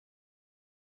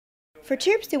For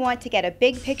troops who want to get a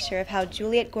big picture of how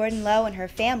Juliette Gordon Low and her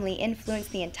family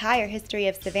influenced the entire history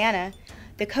of Savannah,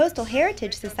 the Coastal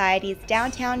Heritage Society's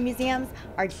downtown museums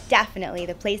are definitely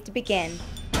the place to begin.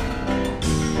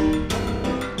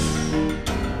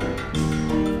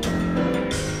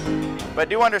 But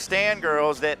do understand,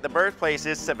 girls, that the birthplace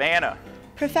is Savannah.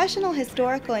 Professional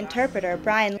historical interpreter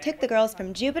Brian took the girls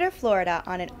from Jupiter, Florida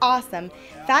on an awesome,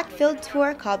 fact-filled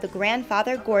tour called the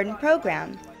Grandfather Gordon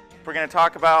Program. We're going to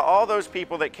talk about all those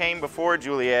people that came before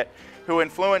Juliette who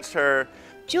influenced her.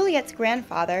 Juliette's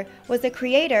grandfather was the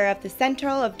creator of the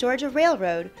Central of Georgia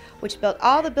Railroad, which built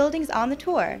all the buildings on the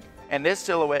tour. And this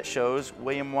silhouette shows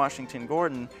William Washington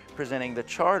Gordon presenting the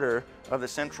charter of the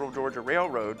Central Georgia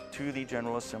Railroad to the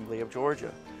General Assembly of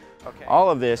Georgia. Okay.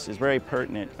 All of this is very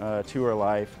pertinent to her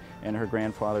life and her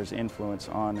grandfather's influence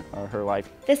on her life.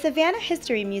 The Savannah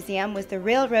History Museum was the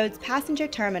railroad's passenger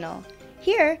terminal.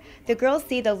 Here, the girls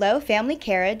see the Low family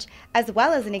carriage, as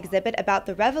well as an exhibit about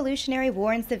the Revolutionary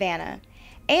War in Savannah.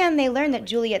 And they learn that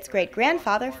Juliette's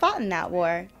great-grandfather fought in that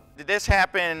war. Did this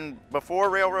happen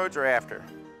before railroads or after?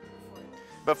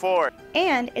 Before.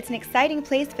 And it's an exciting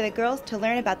place for the girls to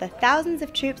learn about the thousands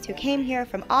of troops who came here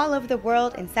from all over the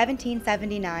world in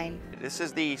 1779. This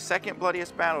is the second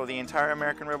bloodiest battle of the entire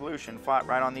American Revolution fought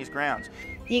right on these grounds.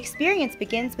 The experience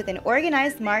begins with an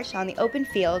organized march on the open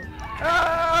field,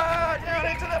 Down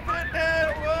into the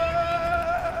foothill!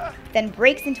 then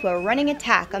breaks into a running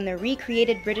attack on the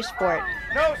recreated British fort.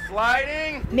 No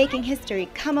sliding! Making history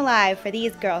come alive for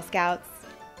these Girl Scouts.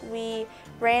 We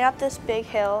ran up this big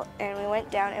hill and we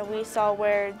went down and we saw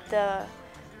where the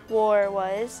war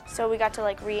was, so we got to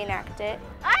reenact it.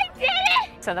 I did it!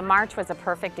 So the march was a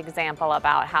perfect example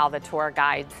about how the tour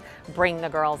guides bring the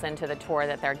girls into the tour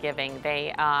that they're giving.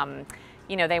 They,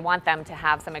 they want them to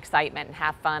have some excitement and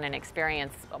have fun and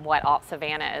experience what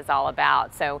Savannah is all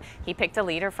about. So he picked a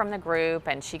leader from the group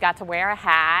and she got to wear a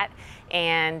hat,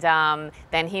 and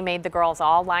then he made the girls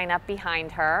all line up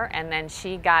behind her, and then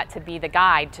she got to be the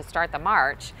guide to start the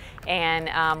march.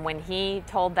 And when he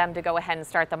told them to go ahead and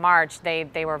start the march,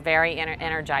 they were very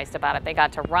energized about it. They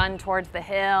got to run towards the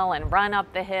hill and run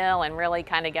up the hill and really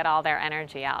kind of get all their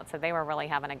energy out. So they were really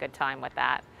having a good time with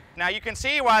that. Now you can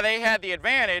see why they had the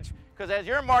advantage, because as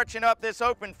you're marching up this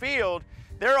open field,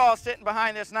 they're all sitting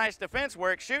behind this nice defense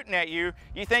work shooting at you.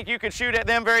 You think you could shoot at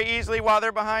them very easily while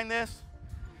they're behind this?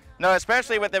 No,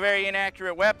 especially with the very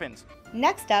inaccurate weapons.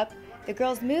 Next up, the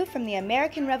girls move from the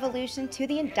American Revolution to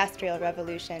the Industrial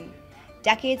Revolution.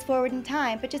 Decades forward in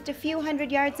time, but just a few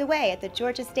hundred yards away at the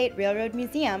Georgia State Railroad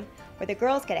Museum, where the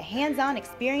girls get a hands-on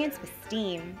experience with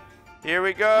steam. Here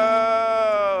we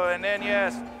go, and then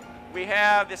yes, we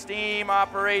have the steam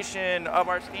operation of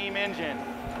our steam engine.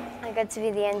 I got to be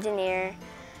the engineer,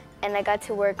 and I got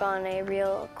to work on a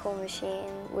real cool machine,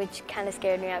 which kind of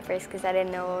scared me at first because I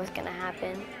didn't know what was going to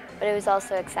happen, but it was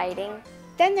also exciting.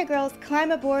 Then the girls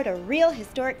climb aboard a real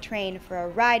historic train for a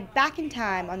ride back in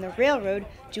time on the railroad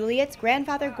Juliette's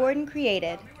grandfather Gordon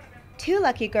created. Two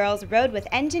lucky girls rode with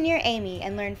engineer Amy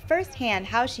and learned firsthand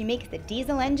how she makes the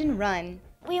diesel engine run.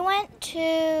 We went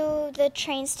to the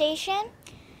train station,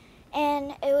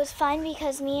 and it was fun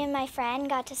because me and my friend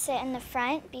got to sit in the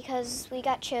front because we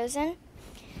got chosen.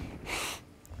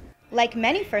 Like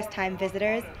many first-time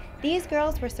visitors, these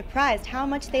girls were surprised how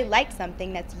much they liked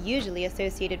something that's usually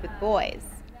associated with boys.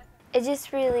 It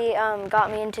just really got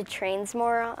me into trains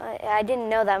more. I didn't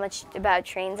know that much about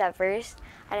trains at first.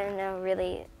 I didn't know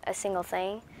really a single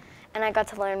thing. And I got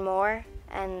to learn more,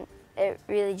 and it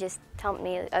really just helped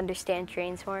me understand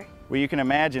trains more. Well, you can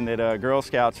imagine that Girl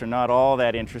Scouts are not all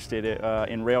that interested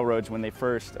in railroads when they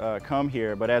first come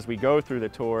here, but as we go through the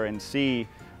tour and see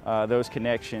those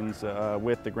connections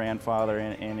with the grandfather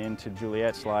and into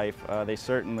Juliette's life, they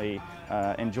certainly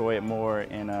enjoy it more,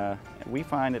 and we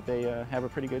find that they have a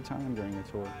pretty good time during the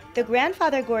tour. The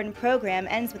Grandfather Gordon program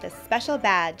ends with a special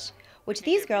badge, which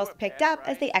these girls picked up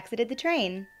as they exited the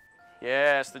train.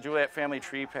 Yes, the Juliette family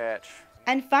tree patch.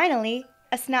 And finally,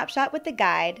 a snapshot with the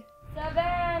guide.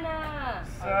 Savannah!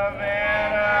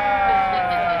 Savannah!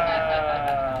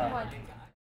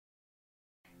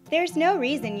 There's no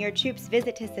reason your troop's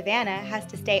visit to Savannah has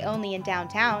to stay only in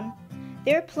downtown.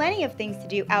 There are plenty of things to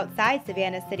do outside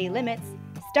Savannah's city limits,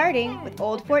 starting with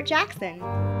Old Fort Jackson.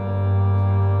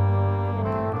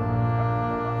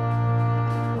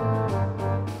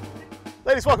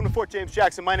 Ladies, welcome to Fort James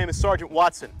Jackson. My name is Sergeant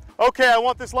Watson. Okay, I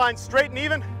want this line straight and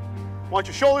even. I want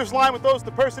your shoulders lined with those of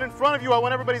the person in front of you. I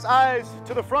want everybody's eyes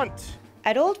to the front.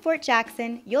 At Old Fort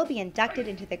Jackson, you'll be inducted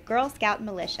into the Girl Scout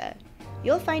militia.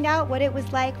 You'll find out what it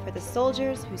was like for the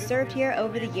soldiers who served here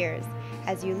over the years,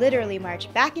 as you literally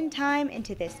march back in time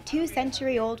into this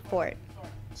 2-century-old fort.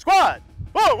 Squad,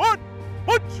 forward,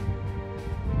 punch.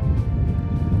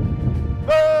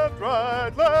 Left,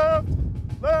 right, left,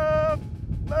 left,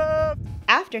 left.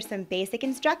 After some basic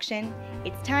instruction,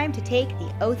 it's time to take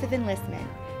the oath of enlistment.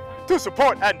 To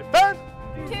support and defend.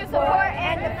 To support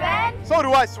and defend. So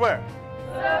do I swear.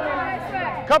 So do I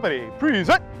swear. Company,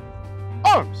 present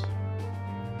arms.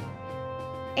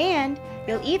 And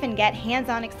you'll even get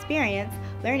hands-on experience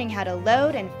learning how to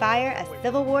load and fire a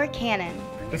Civil War cannon.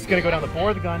 This is going to go down the bore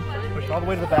of the gun, push it all the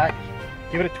way to the back,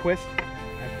 give it a twist,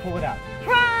 and pull it out.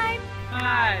 Prime.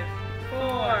 5,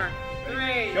 4,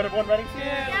 3, Got everyone ready? 2,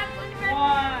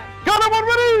 1. Got everyone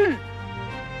ready!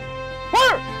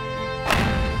 Fire!